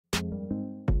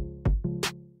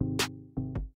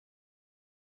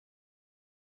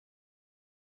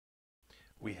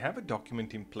we have a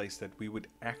document in place that we would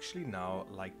actually now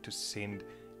like to send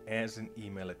as an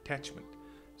email attachment.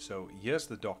 So here's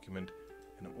the document,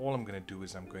 and all I'm going to do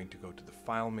is I'm going to go to the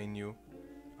File menu.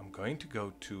 I'm going to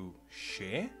go to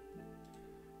Share,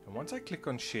 and once I click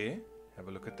on Share, have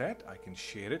a look at that. I can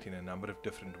share it in a number of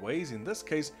different ways. In this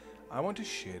case, I want to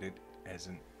share it as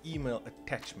an email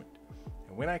attachment.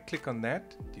 And when I click on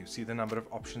that, do you see the number of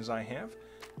options I have?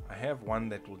 I have one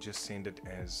that will just send it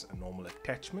as a normal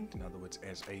attachment, in other words,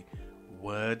 as a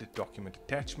Word document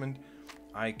attachment.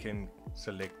 I can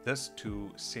select this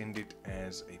to send it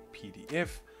as a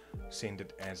PDF, send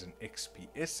it as an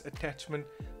XPS attachment.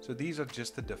 So these are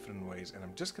just the different ways, and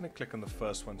I'm just going to click on the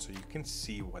first one so you can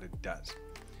see what it does.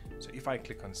 So if I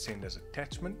click on Send as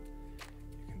Attachment,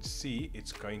 you can see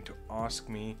it's going to ask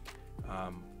me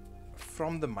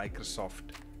from the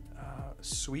Microsoft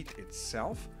suite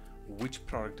itself which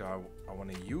product I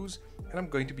want to use, and I'm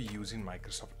going to be using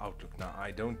Microsoft Outlook. Now,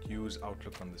 I don't use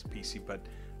Outlook on this PC, but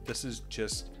this is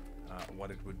just what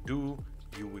it would do.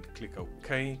 You would click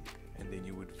OK, and then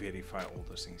you would verify all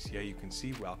those things. Here you can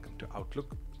see Welcome to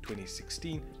Outlook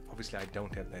 2016. Obviously, I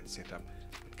don't have that set up,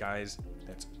 but guys,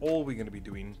 that's all we're going to be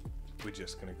doing. We're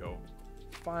just going to go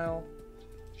File,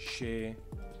 Share,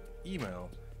 Email,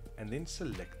 and then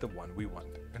select the one we want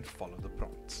and follow the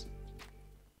prompts.